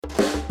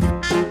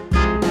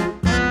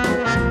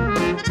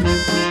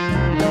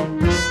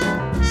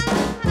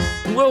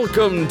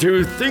Welcome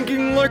to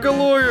Thinking Like a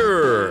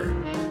Lawyer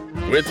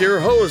with your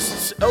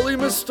hosts Ellie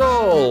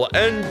Mistal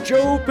and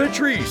Joe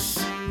Patrice,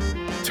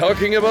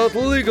 talking about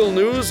legal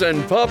news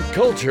and pop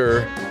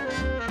culture,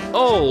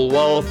 all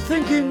while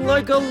thinking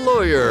like a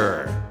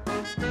lawyer.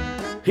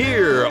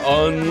 Here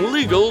on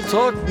Legal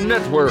Talk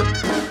Network.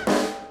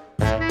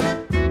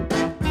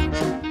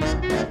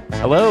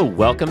 Hello,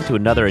 welcome to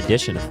another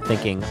edition of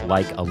Thinking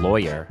Like a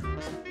Lawyer.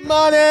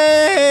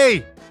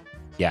 Money!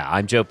 Yeah,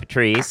 I'm Joe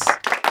Patrice.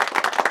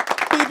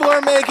 People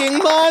are making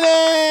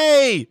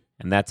money!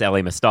 And that's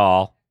Ellie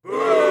Mistal.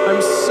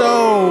 I'm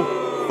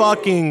so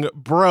fucking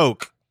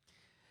broke.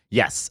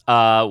 Yes,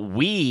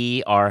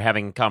 we are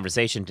having a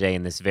conversation today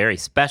in this very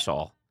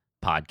special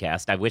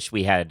podcast. I wish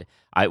we had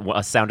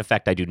a sound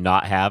effect I do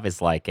not have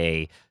is like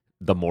a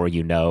the more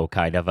you know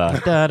kind of a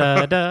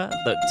da-da-da.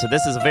 So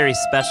this is a very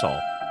special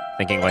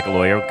Thinking Like a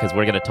Lawyer because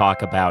we're going to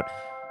talk about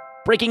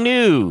breaking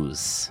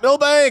news.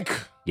 Milbank!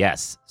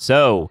 Yes.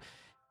 So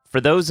for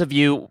those of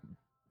you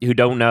who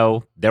don't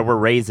know, there were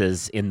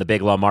raises in the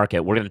big law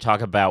market. We're going to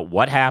talk about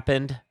what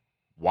happened,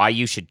 why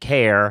you should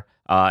care,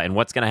 and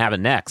what's going to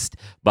happen next.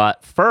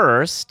 But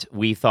first,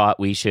 we thought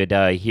we should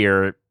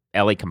hear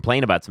Ellie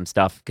complain about some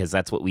stuff because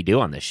that's what we do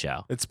on this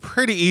show. It's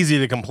pretty easy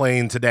to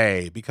complain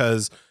today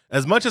because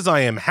as much as I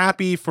am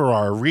happy for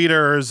our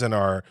readers and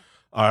our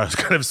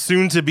kind of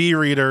soon-to-be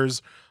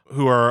readers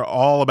who are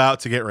all about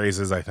to get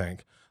raises, I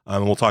think,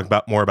 we'll talk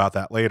more about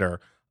that later,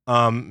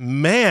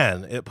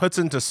 man, it puts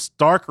into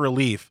stark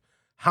relief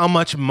how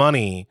much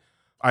money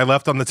I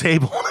left on the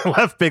table when I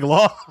left Big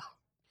Law.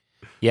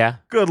 Yeah.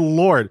 Good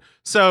Lord.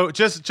 So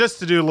just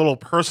to do a little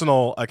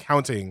personal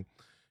accounting,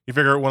 you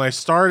figure when I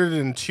started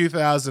in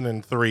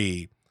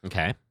 2003,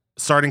 Okay.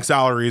 starting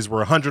salaries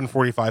were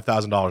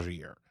 $145,000 a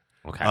year.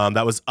 Okay.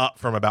 That was up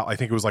from about, I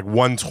think it was like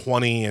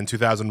 120 in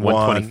 2001.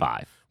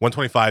 125.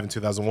 125 in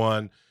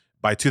 2001.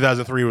 By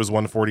 2003, it was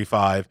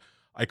 145.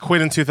 I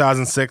quit in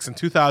 2006. In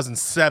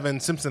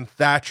 2007, Simpson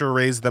Thatcher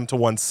raised them to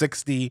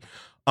 160.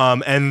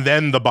 And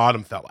then the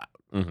bottom fell out.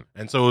 Mm-hmm.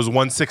 And so it was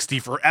 160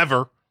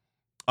 forever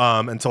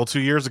until 2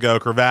 years ago,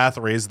 Cravath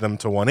raised them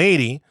to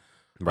 180.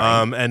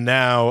 Right. And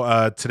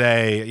now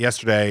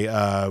yesterday,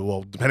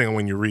 well, depending on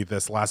when you read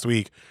this last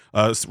week,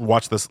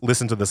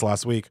 listen to this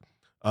last week,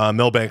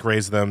 Milbank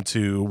raised them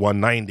to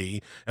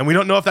 190. And we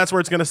don't know if that's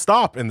where it's going to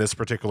stop in this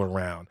particular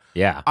round.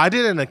 Yeah. I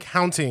did an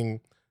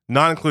accounting,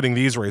 not including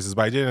these raises,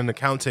 but I did an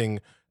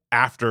accounting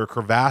after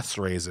Cravath's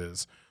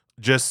raises,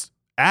 just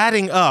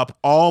adding up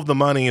all of the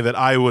money that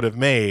I would have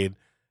made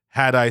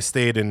had I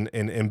stayed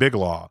in Big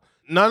Law.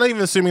 Not even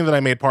assuming that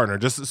I made partner,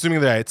 just assuming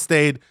that I had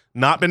stayed,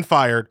 not been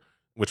fired,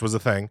 which was a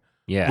thing,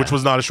 Yeah. which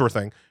was not a sure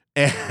thing.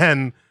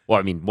 And well,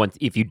 I mean,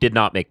 if you did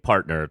not make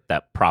partner,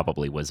 that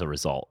probably was a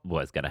result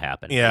was going to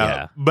happen.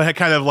 yeah, but had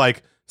kind of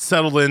like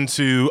settled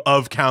into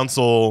of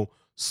counsel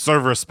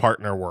service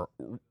partner world.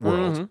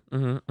 Mm-hmm,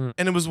 mm-hmm.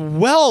 And it was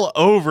well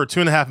over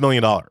 $2.5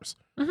 million.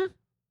 Mm-hmm.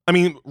 I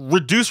mean,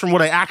 reduced from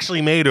what I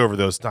actually made over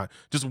those times,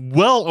 just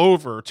well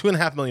over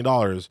 $2.5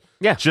 million.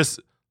 Yeah. Just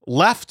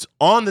left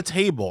on the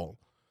table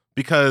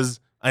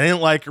because I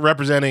didn't like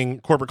representing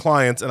corporate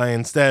clients and I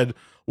instead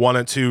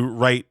wanted to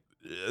write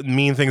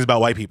mean things about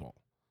white people.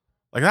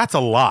 Like that's a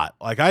lot.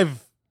 Like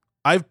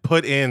I've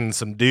put in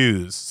some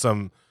dues,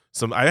 some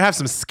I have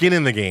some skin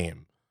in the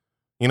game.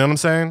 You know what I'm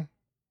saying?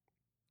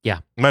 Yeah.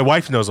 My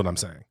wife knows what I'm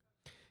saying.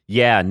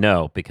 Yeah,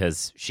 no,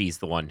 because she's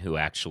the one who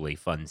actually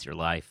funds your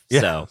life.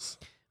 Yes. So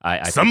I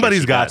think that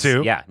Somebody's she got does.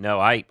 to. Yeah, no,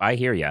 I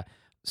hear you.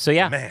 So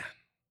yeah, Man,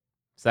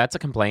 so that's a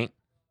complaint.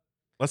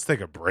 let's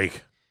take a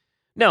break.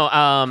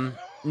 No,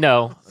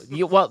 no.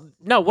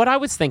 What I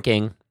was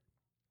thinking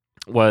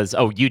was,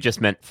 you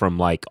just meant from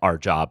like our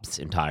jobs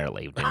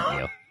entirely, didn't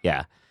you?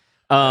 Yeah.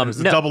 It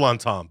was a No, double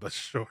entendre, but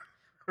sure.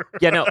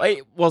 yeah, no.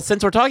 Well,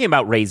 since we're talking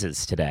about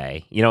raises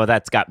today, you know what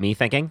that's got me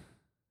thinking?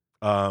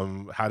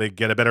 How to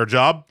get a better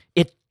job?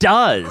 It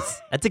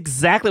does. That's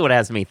exactly what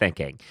has me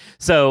thinking.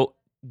 So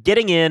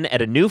getting in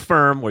at a new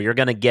firm where you're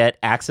going to get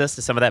access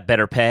to some of that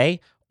better pay,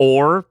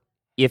 or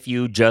if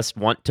you just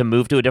want to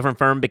move to a different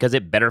firm because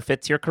it better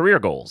fits your career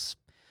goals.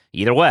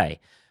 Either way.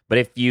 But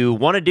if you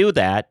want to do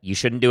that, you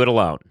shouldn't do it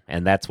alone.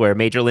 And that's where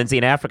Major Lindsey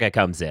in Africa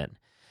comes in.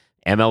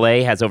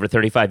 MLA has over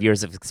 35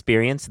 years of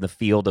experience in the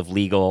field of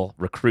legal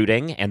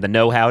recruiting and the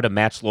know-how to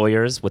match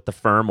lawyers with the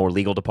firm or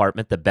legal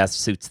department that best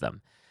suits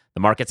them. The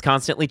market's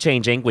constantly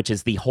changing, which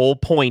is the whole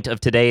point of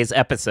today's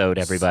episode,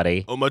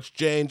 everybody. So much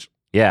change.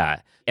 Yeah.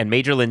 And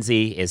Major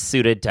Lindsey is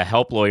suited to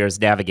help lawyers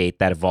navigate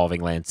that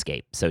evolving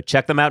landscape. So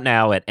check them out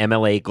now at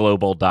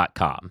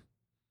mlaglobal.com.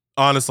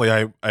 Honestly,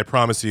 I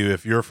promise you,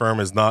 if your firm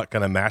is not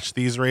going to match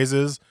these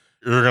raises,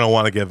 you're going to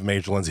want to give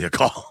Major Lindsey a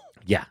call.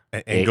 Yeah.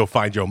 and go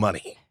find your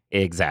money.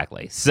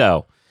 Exactly.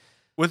 So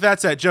with that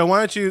said, Joe,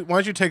 why don't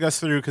you take us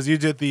through, because you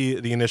did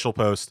the initial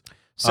post.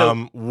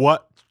 So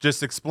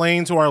Just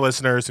explain to our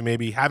listeners who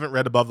maybe haven't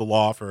read Above the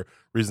Law for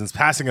reasons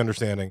passing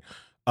understanding,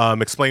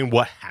 explain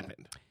what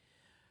happened.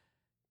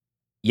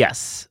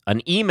 Yes,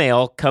 an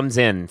email comes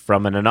in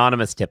from an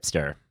anonymous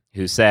tipster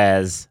who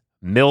says,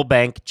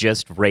 Milbank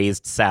just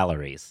raised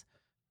salaries.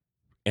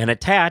 and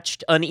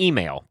attached an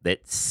email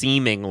that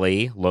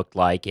seemingly looked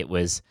like it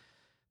was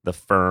the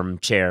firm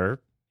chair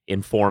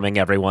informing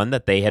everyone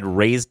that they had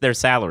raised their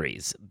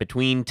salaries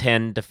between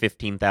 $10,000 to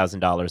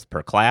 $15,000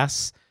 per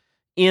class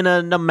in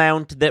an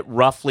amount that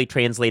roughly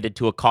translated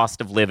to a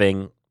cost of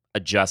living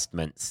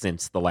adjustment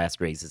since the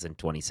last raises in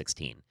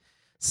 2016.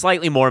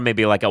 Slightly more,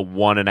 maybe like a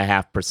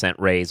 1.5%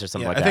 raise or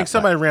something like that. I think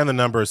somebody ran the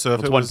numbers. So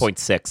if it's it was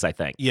 1.6, I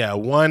think. Yeah,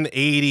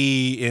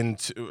 180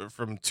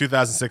 from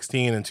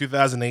 2016 and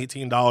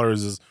 2018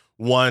 dollars is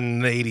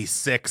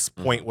 186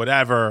 point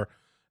whatever,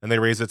 and they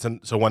raised it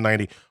to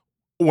 190.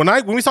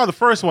 When we saw the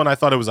first one, I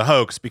thought it was a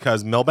hoax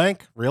because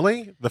Milbank,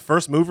 really? The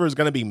first mover is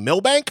going to be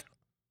Milbank?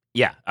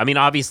 Yeah, I mean,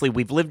 obviously,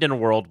 we've lived in a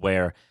world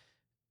where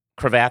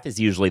Cravath is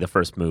usually the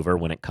first mover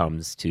when it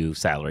comes to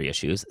salary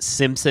issues.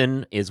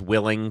 Simpson is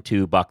willing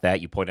to buck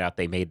that. You pointed out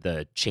they made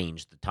the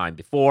change the time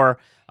before.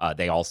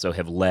 They also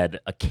have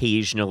led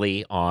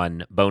occasionally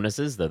on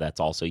bonuses, though that's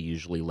also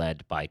usually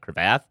led by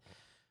Cravath.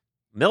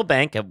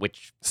 Milbank,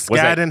 which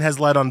Skadden has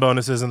led on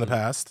bonuses in the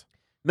past.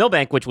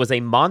 Milbank, which was a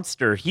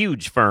monster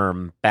huge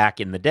firm back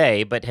in the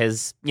day, but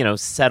has,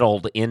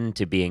 settled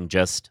into being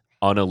just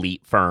an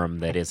elite firm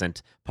that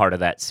isn't part of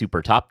that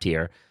super top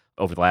tier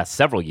over the last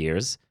several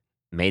years,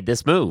 made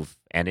this move.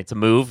 And it's a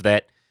move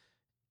that,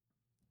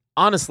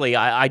 honestly,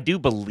 I do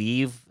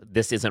believe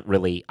this isn't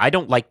really, I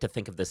don't like to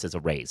think of this as a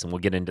raise, and we'll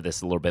get into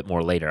this a little bit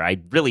more later. I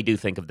really do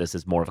think of this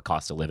as more of a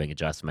cost of living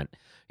adjustment.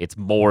 It's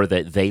more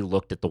that they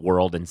looked at the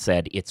world and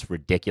said, it's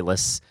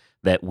ridiculous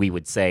that we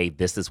would say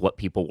this is what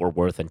people were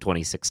worth in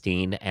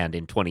 2016, and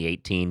in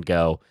 2018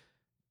 go,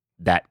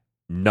 that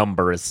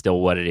number is still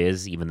what it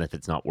is, even if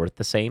it's not worth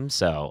the same.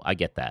 So I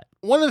get that.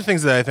 One of the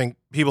things that I think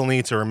people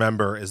need to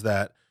remember is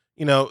that,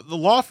 the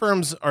law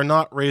firms are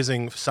not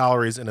raising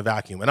salaries in a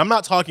vacuum. And I'm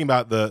not talking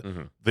about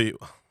the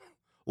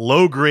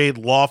low-grade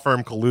law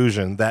firm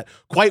collusion that,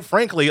 quite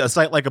frankly, a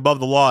site like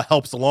Above the Law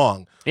helps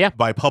along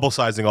by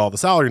publicizing all the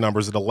salary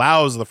numbers. It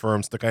allows the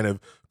firms to kind of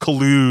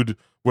collude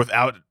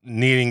without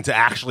needing to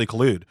actually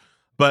collude.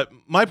 But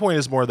my point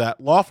is more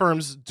that law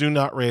firms do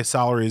not raise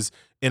salaries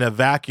in a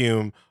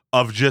vacuum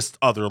of just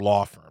other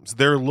law firms.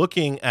 They're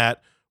looking at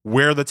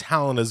where the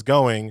talent is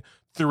going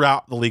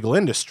throughout the legal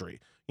industry.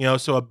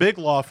 So a big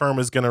law firm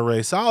is going to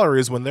raise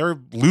salaries when they're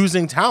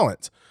losing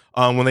talent,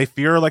 when they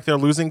fear like they're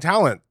losing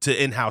talent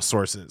to in-house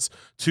sources,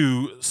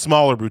 to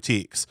smaller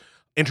boutiques,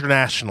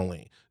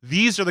 internationally.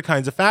 These are the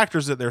kinds of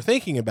factors that they're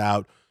thinking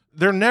about.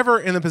 They're never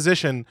in the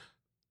position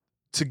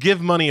to give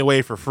money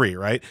away for free,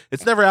 right?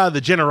 It's never out of the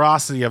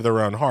generosity of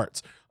their own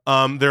hearts.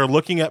 They're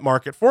looking at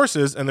market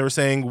forces and they're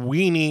saying,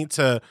 we need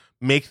to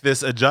make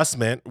this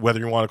adjustment, whether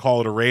you want to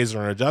call it a raise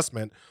or an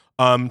adjustment,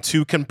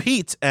 to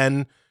compete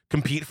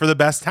for the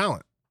best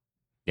talent.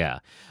 Yeah.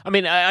 I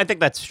mean, I think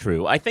that's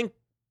true. I think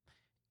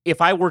if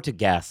I were to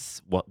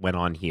guess what went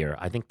on here,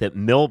 I think that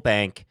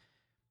Milbank,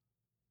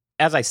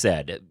 as I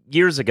said,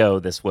 years ago,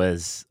 this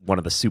was one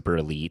of the super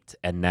elite,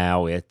 and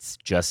now it's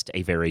just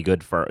a very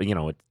good firm.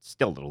 It's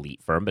still an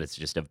elite firm, but it's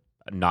just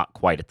not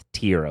quite at the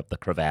tier of the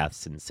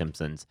Cravaths and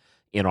Simpsons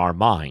in our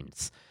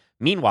minds.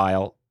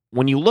 Meanwhile,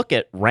 when you look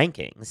at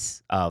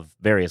rankings of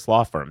various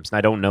law firms, and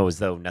I don't know as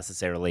though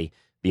necessarily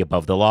the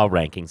Above the Law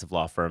rankings of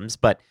law firms,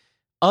 but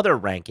other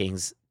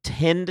rankings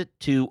tend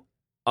to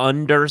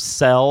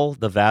undersell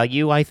the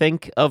value, I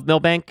think, of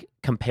Milbank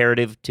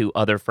comparative to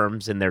other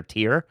firms in their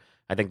tier.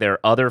 I think there are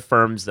other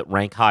firms that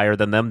rank higher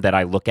than them that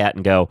I look at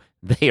and go,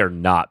 they are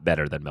not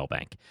better than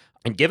Milbank.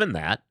 And given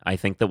that, I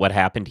think that what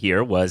happened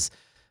here was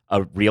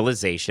a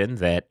realization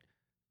that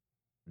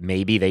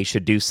maybe they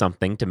should do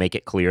something to make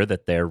it clear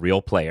that they're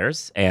real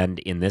players. And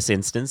in this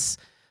instance,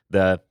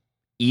 the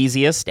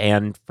easiest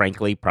and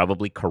frankly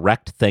probably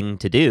correct thing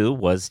to do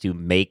was to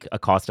make a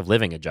cost of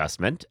living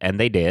adjustment, and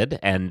they did,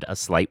 and a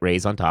slight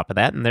raise on top of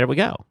that, and there we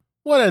go.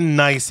 What a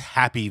nice,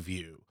 happy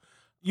view.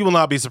 You will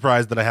not be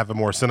surprised that I have a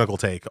more cynical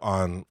take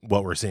on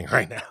what we're seeing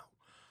right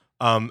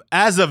now.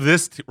 As of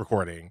this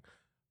recording,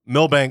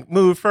 Milbank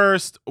moved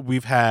first.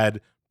 We've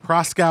had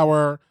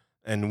Proskauer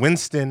and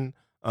Winston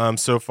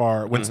so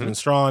far, Winston and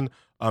Strawn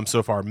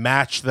so far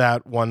match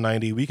that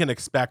 190. We can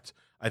expect,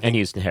 I think, and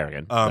Houston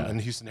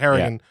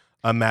Harrigan.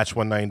 Match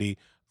 190.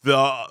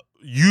 The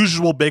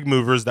usual big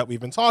movers that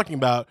we've been talking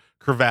about,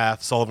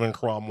 Cravath, Sullivan,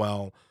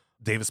 Cromwell,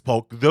 Davis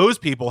Polk, those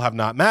people have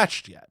not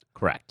matched yet.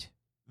 Correct.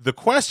 The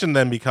question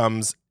then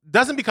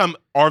doesn't become,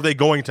 are they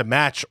going to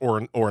match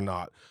or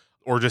not?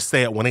 Or just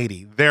stay at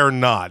 180? They're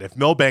not. If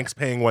Milbank's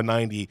paying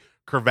 190,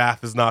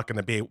 Cravath is not going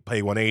to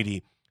pay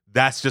 180.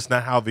 That's just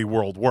not how the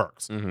world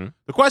works. Mm-hmm.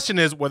 The question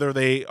is whether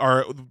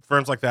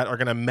firms like that are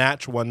going to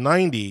match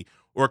 190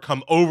 or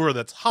come over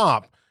the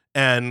top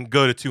and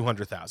go to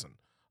 200,000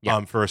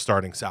 for a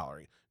starting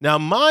salary. Now,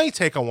 my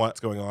take on what's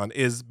going on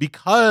is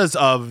because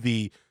of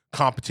the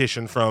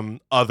competition from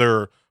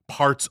other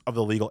parts of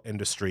the legal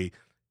industry,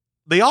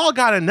 they all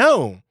got to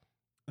know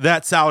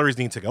that salaries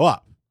need to go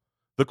up.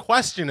 The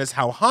question is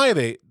how high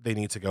they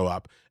need to go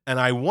up. And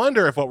I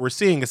wonder if what we're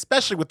seeing,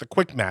 especially with the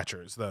quick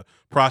matchers, the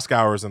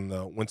Proskauers and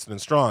the Winston and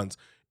Straughns,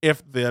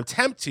 if the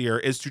attempt here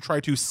is to try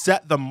to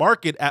set the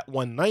market at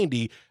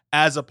 190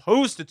 as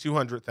opposed to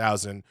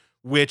 200,000,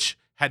 which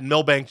had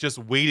Milbank just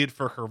waited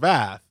for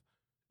Cravath.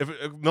 If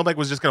Milbank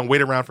was just going to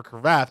wait around for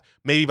Cravath,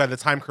 maybe by the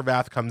time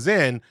Cravath comes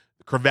in,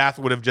 Cravath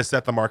would have just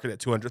set the market at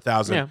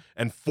 200,000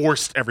 and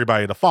forced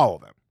everybody to follow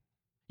them.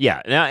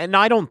 Yeah, and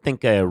I don't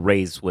think a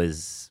raise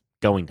was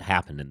going to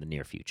happen in the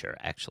near future,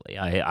 actually.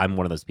 I'm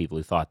one of those people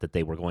who thought that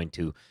they were going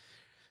to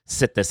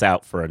sit this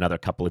out for another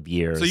couple of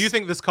years. So you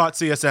think this caught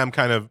CSM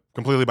kind of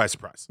completely by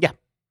surprise? Yeah.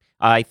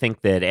 I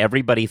think that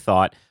everybody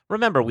thought,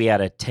 remember, we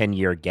had a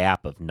 10-year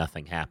gap of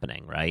nothing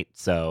happening, right?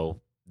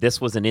 So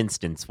this was an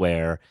instance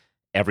where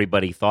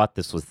everybody thought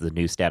this was the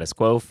new status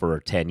quo for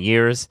 10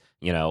 years,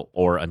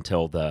 or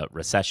until the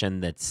recession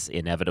that's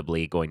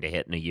inevitably going to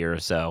hit in a year or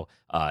so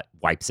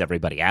wipes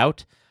everybody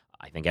out.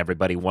 I think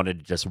everybody wanted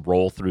to just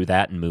roll through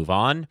that and move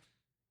on.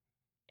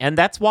 And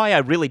that's why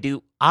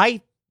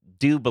I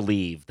do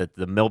believe that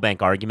the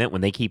Milbank argument,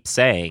 when they keep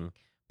saying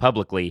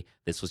publicly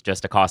this was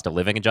just a cost of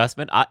living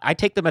adjustment, I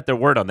take them at their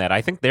word on that.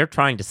 I think they're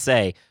trying to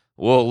say,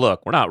 well,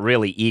 look, we're not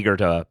really eager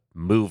to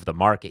move the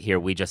market here.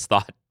 We just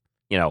thought,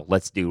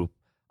 let's do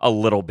a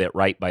little bit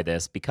right by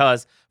this,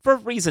 because for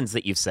reasons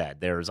that you've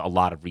said, there's a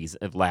lot of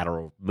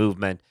lateral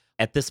movement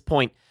at this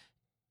point.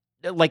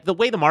 Like the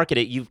way the market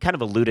is, you've kind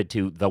of alluded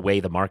to the way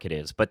the market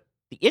is, but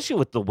the issue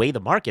with the way the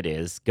market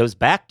is goes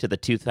back to the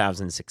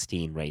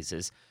 2016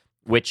 raises,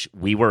 which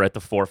we were at the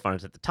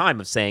forefront at the time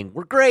of saying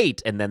we're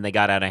great, and then they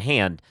got out of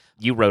hand.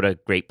 You wrote a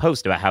great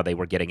post about how they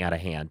were getting out of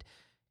hand.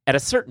 At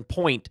a certain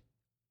point,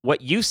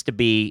 what used to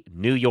be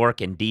New York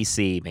and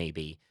DC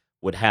maybe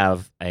would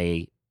have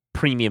a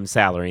premium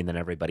salary, and then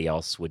everybody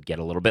else would get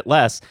a little bit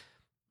less.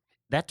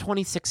 That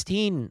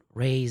 2016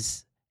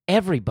 raise,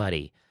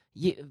 everybody,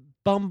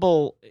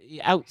 Bumble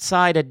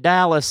outside a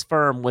Dallas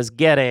firm was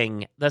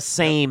getting the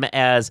same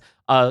as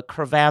a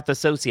Cravath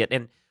associate.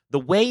 And the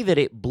way that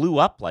it blew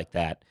up like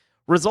that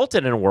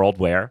resulted in a world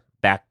where,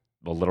 back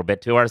a little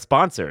bit to our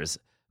sponsors,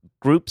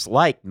 groups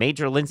like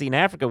Major Lindsay in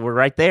Africa were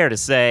right there to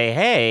say,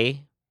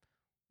 hey,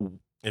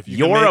 if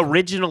you're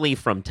originally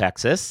from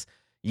Texas,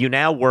 you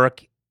now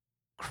work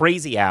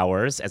crazy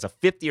hours as a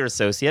fifth-year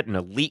associate in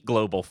an elite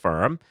global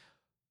firm.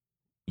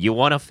 You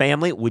want a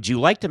family? Would you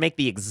like to make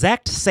the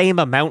exact same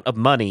amount of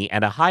money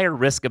and a higher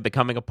risk of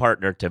becoming a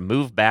partner to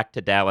move back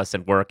to Dallas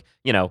and work,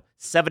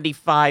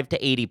 75 to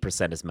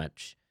 80% as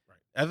much?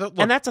 Right.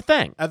 And that's a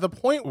thing. At the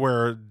point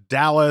where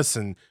Dallas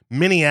and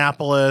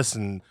Minneapolis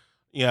and,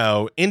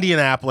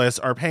 Indianapolis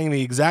are paying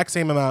the exact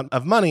same amount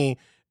of money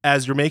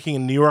as you're making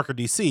in New York or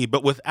DC,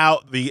 but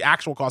without the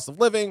actual cost of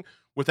living,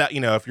 without,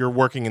 if you're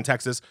working in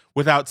Texas,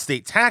 without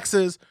state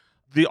taxes,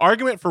 the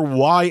argument for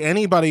why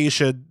anybody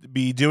should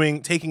be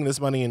taking this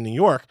money in New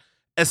York,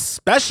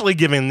 especially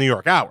given New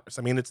York hours.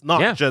 I mean, it's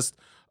not just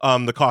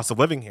the cost of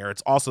living here.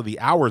 It's also the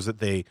hours that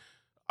they,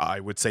 I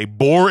would say,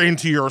 bore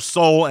into your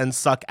soul and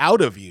suck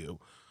out of you.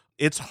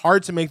 It's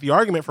hard to make the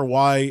argument for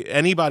why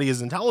anybody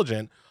is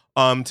intelligent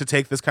to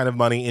take this kind of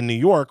money in New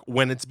York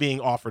when it's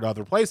being offered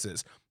other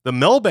places. The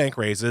Milbank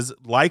raises,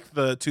 like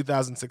the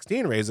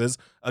 2016 raises,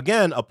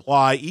 again,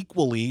 apply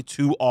equally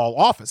to all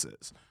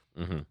offices.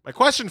 Mm-hmm. My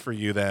question for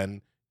you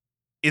then,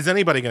 is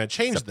anybody going to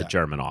change Except that? The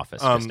German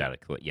office, just out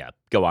of,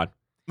 go on.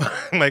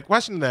 My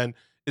question then,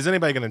 is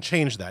anybody going to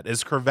change that?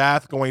 Is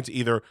Cravath going to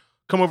either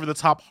come over the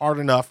top hard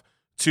enough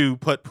to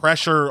put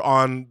pressure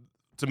on,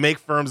 to make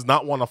firms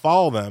not want to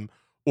follow them,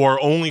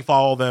 or only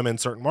follow them in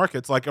certain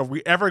markets? Like, are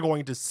we ever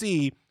going to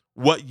see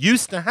what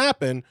used to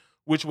happen,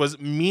 which was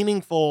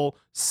meaningful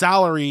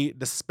salary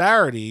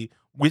disparity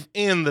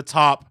within the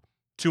top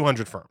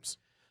 200 firms?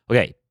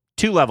 Okay,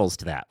 two levels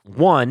to that.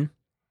 One,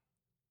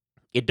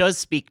 it does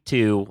speak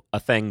to a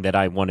thing that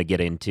I want to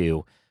get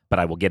into, but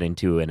I will get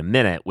into in a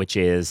minute, which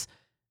is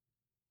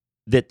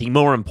that the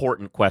more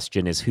important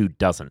question is who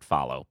doesn't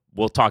follow.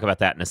 We'll talk about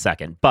that in a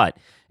second. But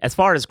as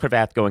far as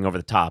Cravath going over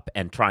the top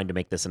and trying to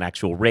make this an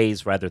actual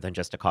raise rather than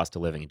just a cost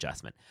of living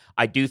adjustment,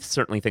 I do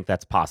certainly think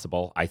that's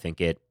possible. I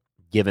think it,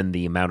 given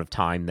the amount of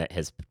time that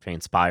has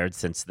transpired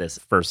since this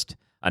first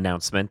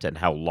announcement and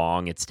how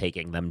long it's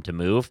taking them to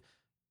move,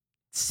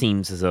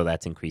 seems as though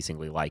that's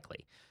increasingly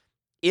likely.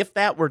 If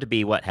that were to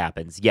be what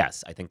happens,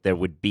 yes, I think there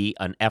would be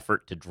an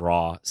effort to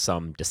draw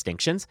some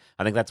distinctions.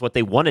 I think that's what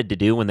they wanted to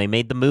do when they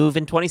made the move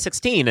in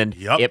 2016, and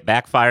it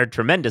backfired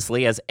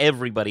tremendously as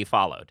everybody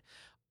followed.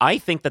 I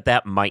think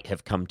that might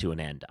have come to an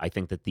end. I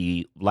think that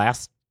the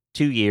last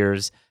 2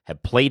 years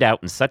have played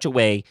out in such a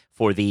way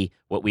for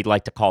what we'd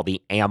like to call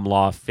the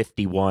AmLaw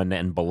 51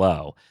 and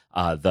below,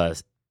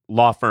 the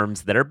law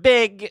firms that are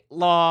big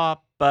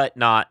law, but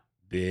not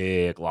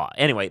big law.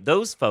 Anyway,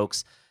 those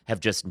folks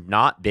have just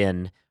not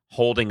been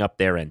holding up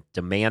their end.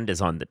 Demand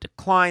is on the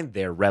decline.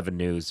 Their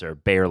revenues are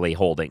barely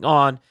holding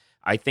on.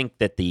 I think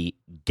that the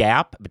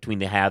gap between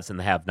the haves and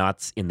the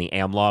have-nots in the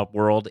AmLaw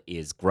world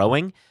is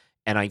growing,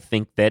 and I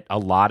think that a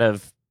lot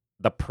of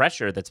the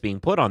pressure that's being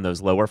put on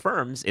those lower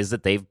firms is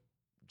that they've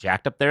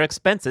jacked up their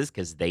expenses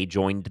because they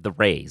joined the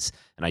raise,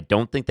 and I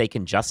don't think they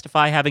can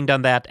justify having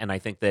done that, and I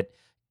think that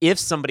if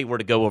somebody were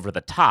to go over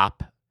the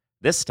top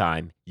this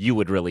time you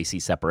would really see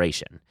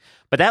separation.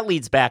 But that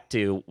leads back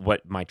to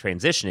what my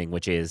transitioning,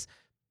 which is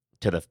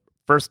to the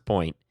first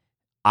point.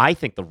 I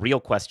think the real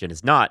question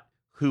is not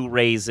who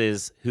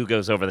raises, who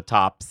goes over the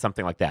top,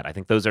 something like that. I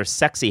think those are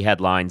sexy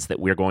headlines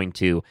that we're going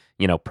to,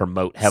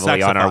 promote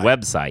heavily on our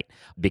website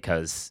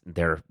because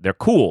they're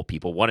cool.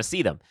 People want to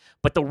see them.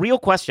 But the real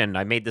question,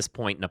 I made this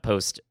point in a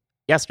post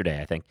yesterday,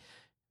 I think,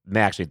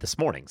 actually this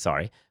morning,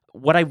 sorry.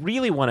 What I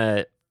really want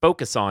to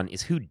focus on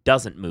is who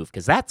doesn't move,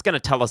 because that's going to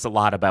tell us a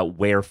lot about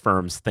where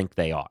firms think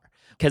they are.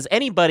 Because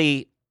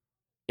anybody,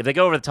 if they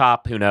go over the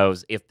top, who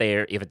knows? If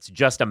it's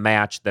just a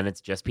match, then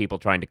it's just people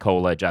trying to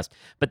COLA adjust.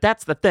 But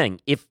that's the thing.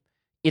 If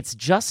it's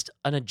just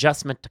an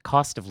adjustment to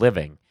cost of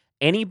living,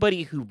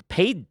 anybody who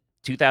paid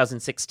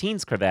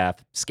 2016's Cravath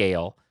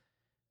scale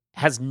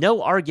has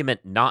no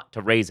argument not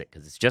to raise it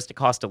because it's just a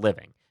cost of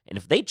living. And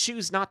if they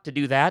choose not to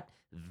do that,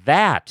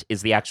 that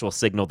is the actual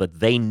signal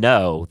that they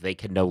know they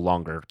can no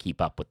longer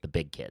keep up with the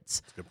big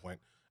kids. That's a good point.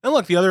 And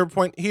look, the other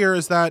point here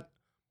is that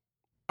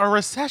a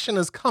recession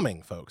is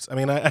coming, folks. I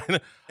mean,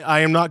 I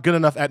am not good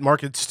enough at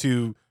markets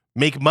to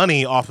make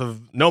money off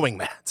of knowing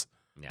that.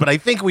 Yeah. But I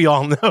think we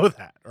all know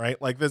that,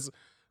 right? Like this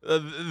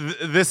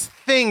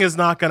thing is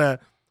not going to,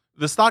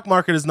 the stock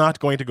market is not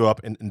going to go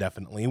up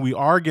indefinitely. We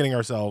are getting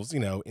ourselves,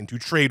 into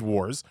trade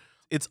wars.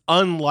 It's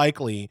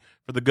unlikely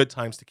for the good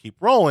times to keep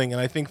rolling.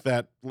 And I think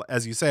that,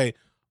 as you say,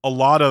 a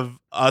lot of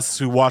us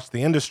who watch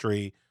the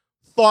industry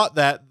thought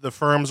that the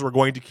firms were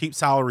going to keep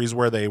salaries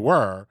where they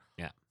were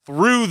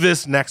through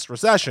this next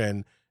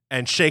recession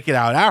and shake it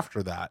out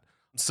after that.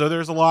 So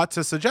there's a lot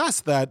to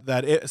suggest that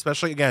it,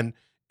 especially again,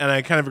 and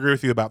I kind of agree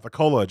with you about the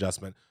COLA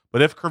adjustment,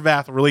 but if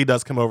Cravath really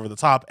does come over the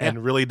top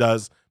and really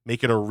does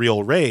make it a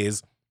real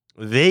raise,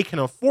 they can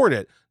afford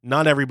it.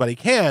 Not everybody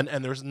can,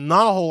 and there's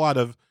not a whole lot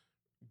of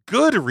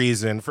good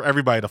reason for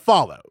everybody to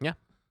follow. Yeah.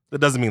 That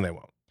doesn't mean they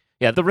won't.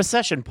 Yeah, the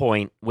recession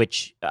point,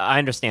 which I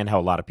understand how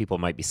a lot of people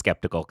might be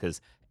skeptical because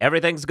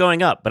everything's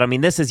going up. But I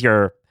mean, this is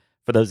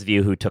for those of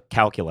you who took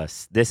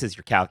calculus, this is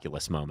your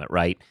calculus moment,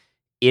 right?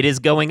 It is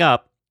going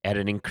up at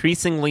an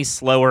increasingly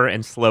slower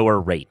and slower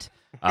rate.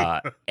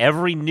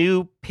 Every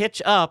new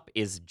pitch up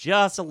is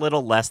just a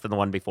little less than the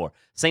one before.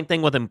 Same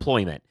thing with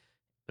employment.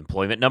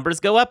 Employment numbers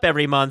go up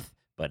every month,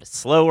 but it's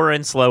slower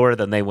and slower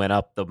than they went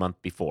up the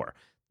month before.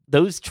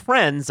 Those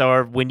trends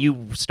are when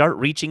you start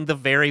reaching the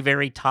very,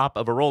 very top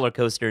of a roller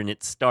coaster and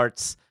it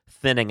starts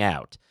thinning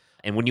out.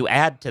 And when you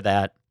add to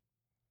that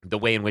the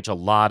way in which a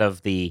lot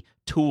of the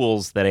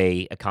tools that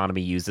a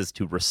economy uses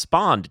to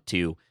respond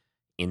to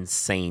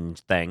insane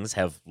things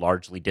have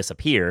largely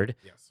disappeared,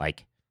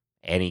 like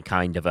any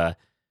kind of a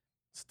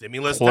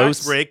stimulus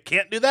tax break,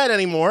 can't do that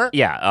anymore.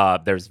 Yeah,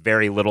 there's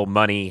very little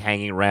money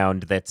hanging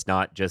around that's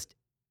not just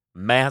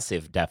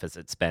massive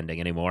deficit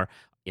spending anymore.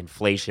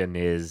 Inflation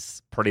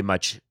is pretty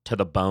much to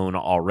the bone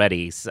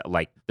already. So,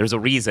 there's a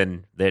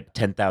reason that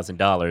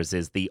 $10,000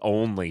 is the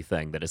only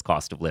thing that is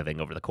cost of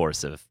living over the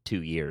course of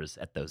 2 years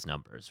at those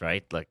numbers,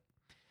 right? Like,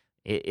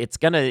 it's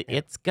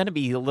gonna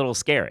be a little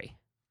scary.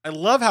 I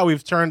love how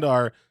we've turned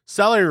our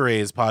salary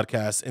raise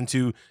podcast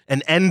into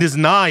an end is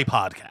nigh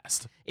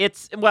podcast.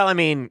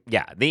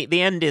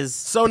 The end is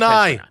so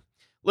nigh.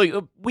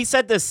 Look, we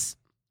said this.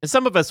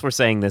 Some of us were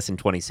saying this in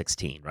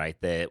 2016, right?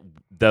 That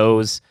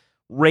those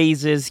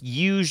raises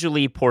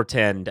usually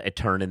portend a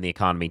turn in the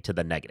economy to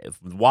the negative.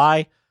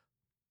 Why?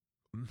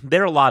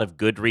 There are a lot of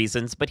good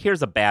reasons, but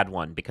here's a bad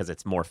one because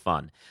it's more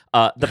fun.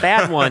 The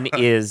bad one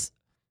is,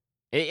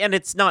 and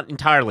it's not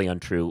entirely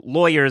untrue,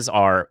 lawyers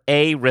are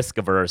A, risk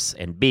averse,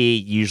 and B,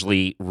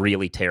 usually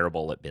really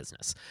terrible at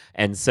business.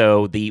 And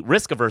so the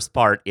risk averse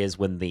part is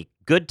when the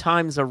good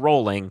times are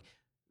rolling,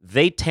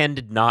 they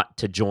tend not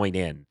to join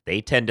in.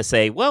 They tend to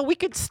say, well, we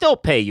could still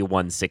pay you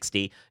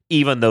 $160,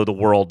 even though the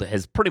world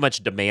has pretty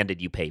much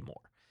demanded you pay more.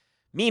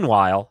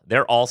 Meanwhile,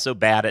 they're also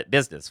bad at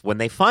business. When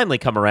they finally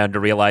come around to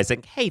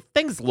realizing, hey,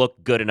 things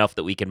look good enough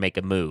that we can make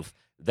a move,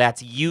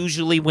 that's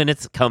usually when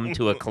it's come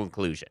to a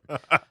conclusion.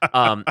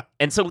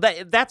 And so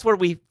that's where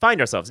we find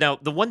ourselves. Now,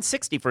 the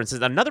 160, for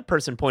instance, another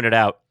person pointed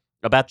out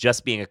about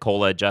just being a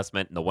COLA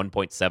adjustment and the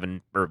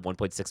 1.7 or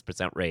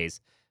 1.6%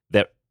 raise,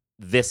 that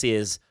this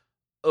is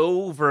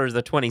over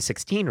the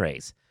 2016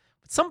 raise.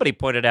 But somebody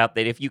pointed out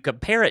that if you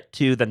compare it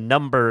to the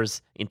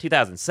numbers in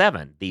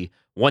 2007, the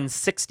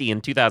 160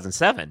 in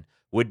 2007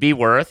 would be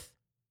worth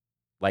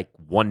like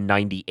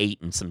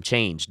 198 and some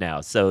change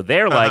now. So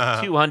they're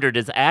like 200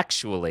 is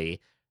actually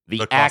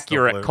the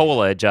accurate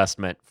COLA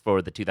adjustment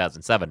for the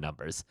 2007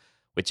 numbers,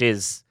 which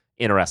is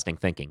interesting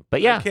thinking. But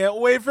yeah. I can't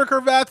wait for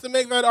Cravath to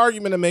make that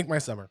argument and make my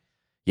summer.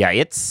 Yeah,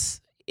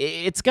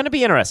 it's going to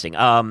be interesting.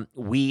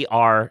 We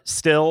are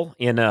still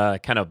in a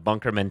kind of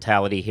bunker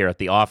mentality here at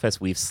the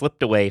office. We've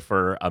slipped away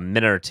for a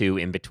minute or two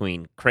in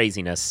between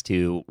craziness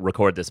to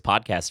record this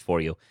podcast for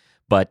you.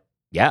 But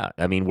yeah,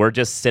 I mean, we're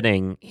just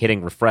sitting,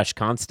 hitting refresh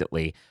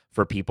constantly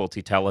for people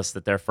to tell us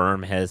that their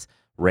firm has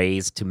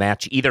raised to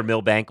match either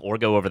Milbank or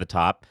go over the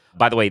top.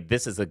 By the way,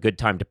 this is a good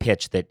time to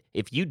pitch that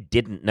if you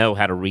didn't know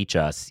how to reach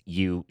us,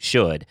 you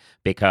should,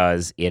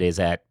 because it is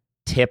at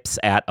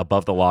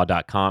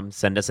tips@abovethelaw.com.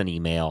 Send us an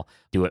email.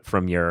 Do it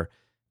from your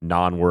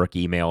non-work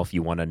email if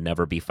you want to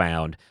never be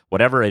found.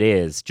 Whatever it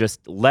is,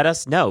 just let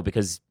us know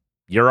because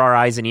you're our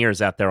eyes and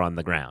ears out there on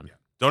the ground. Yeah.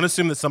 Don't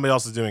assume that somebody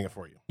else is doing it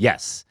for you.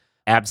 Yes,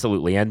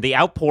 absolutely. And the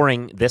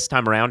outpouring this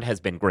time around has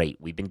been great.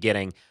 We've been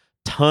getting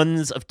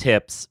tons of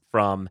tips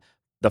from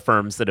the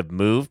firms that have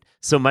moved,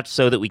 so much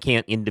so that we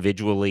can't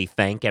individually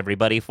thank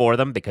everybody for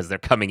them because they're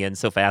coming in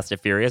so fast and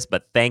furious.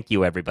 But thank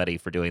you, everybody,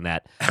 for doing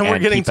that. And we're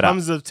getting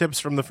tons of tips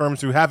from the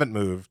firms who haven't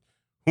moved,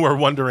 who are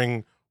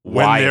wondering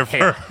when why their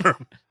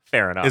firm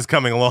fair enough is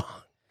coming along.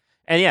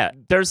 And yeah,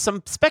 there's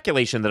some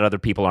speculation that other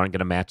people aren't going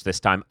to match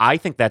this time. I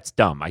think that's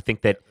dumb. I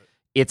think that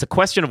it's a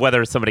question of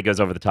whether somebody goes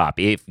over the top.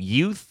 If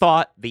you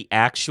thought the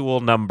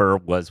actual number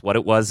was what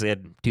it was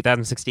in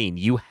 2016,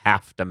 you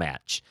have to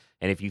match.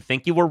 And if you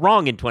think you were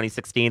wrong in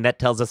 2016, that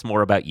tells us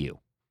more about you.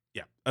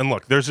 Yeah. And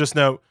look, there's just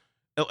no,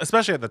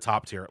 especially at the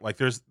top tier,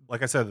 like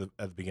I said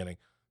at the beginning,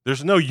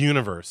 there's no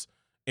universe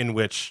in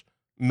which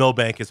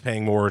Milbank is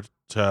paying more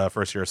to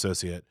first-year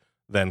associate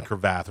than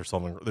Cravath or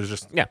something.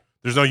 There's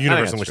no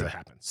universe in which that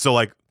happens. So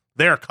like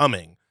they're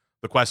coming.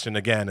 The question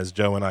again, as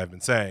Joe and I have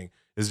been saying,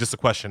 is just a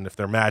question if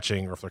they're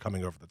matching or if they're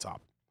coming over the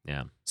top.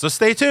 Yeah. So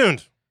stay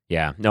tuned.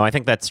 Yeah. No, I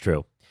think that's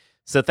true.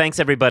 So thanks,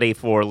 everybody,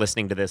 for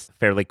listening to this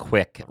fairly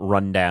quick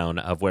rundown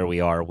of where we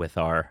are with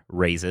our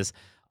raises.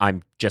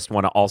 I just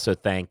want to also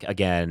thank,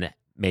 again,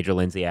 Major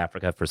Lindsay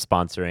Africa for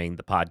sponsoring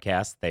the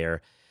podcast.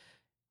 They're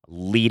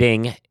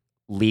leading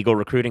legal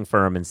recruiting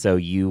firm, and so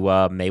you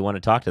may want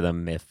to talk to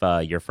them if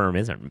your firm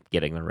isn't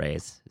getting the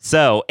raise.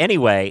 So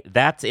anyway,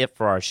 that's it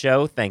for our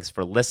show. Thanks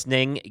for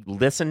listening.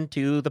 Listen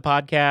to the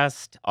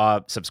podcast,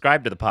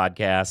 subscribe to the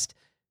podcast,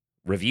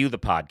 review the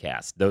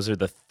podcast. Those are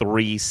the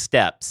 3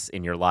 steps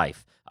in your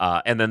life.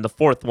 And then the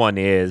 4th one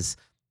is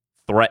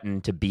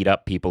threaten to beat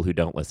up people who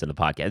don't listen to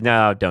the podcast.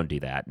 No, don't do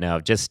that. No,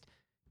 just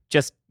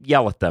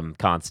yell at them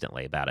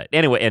constantly about it.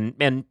 Anyway,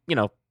 and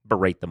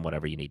berate them,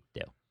 whatever you need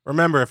to do.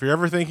 Remember, if you're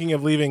ever thinking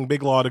of leaving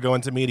Big Law to go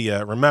into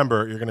media,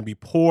 remember, you're going to be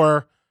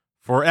poor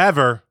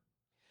forever.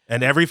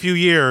 And every few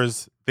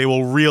years, they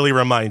will really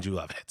remind you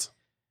of it.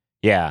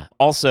 Yeah.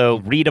 Also,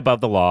 read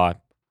Above the Law.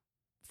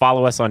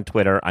 Follow us on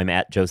Twitter. I'm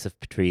at Joseph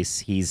Patrice.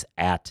 He's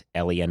at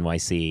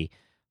EllieNYC.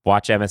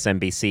 Watch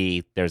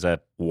MSNBC. There's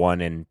a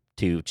 1 in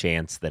 2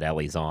 chance that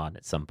Ellie's on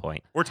at some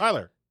point. Or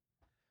Tyler.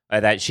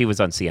 That she was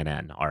on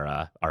CNN.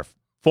 Our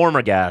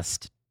former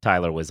guest,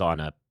 Tyler, was on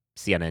a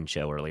CNN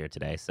show earlier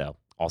today, so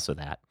also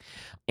that.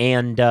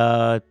 And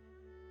I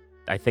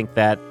think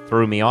that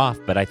threw me off,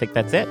 but I think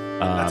that's it.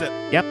 That's it.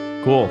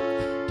 Yep, cool.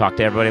 Talk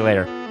to everybody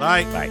later.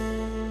 Bye. Bye.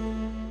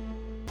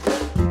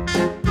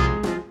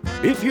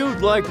 If you'd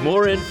like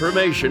more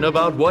information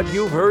about what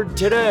you've heard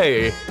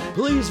today,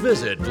 please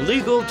visit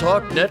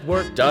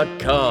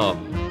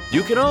LegalTalkNetwork.com.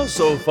 You can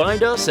also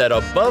find us at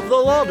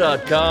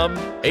AboveTheLaw.com,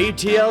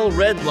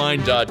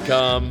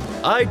 ATLRedline.com,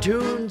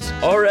 iTunes,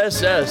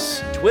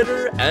 RSS,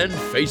 Twitter, and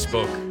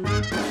Facebook.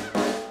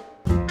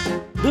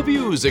 The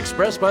views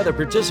expressed by the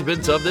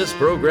participants of this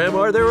program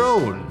are their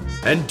own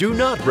and do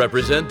not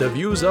represent the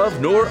views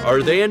of, nor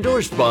are they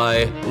endorsed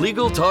by,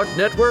 Legal Talk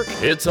Network,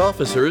 its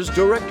officers,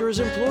 directors,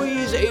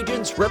 employees,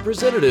 agents,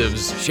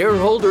 representatives,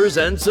 shareholders,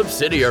 and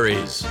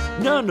subsidiaries.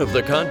 None of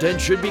the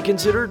content should be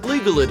considered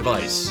legal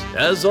advice.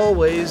 As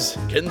always,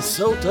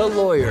 consult a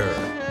lawyer.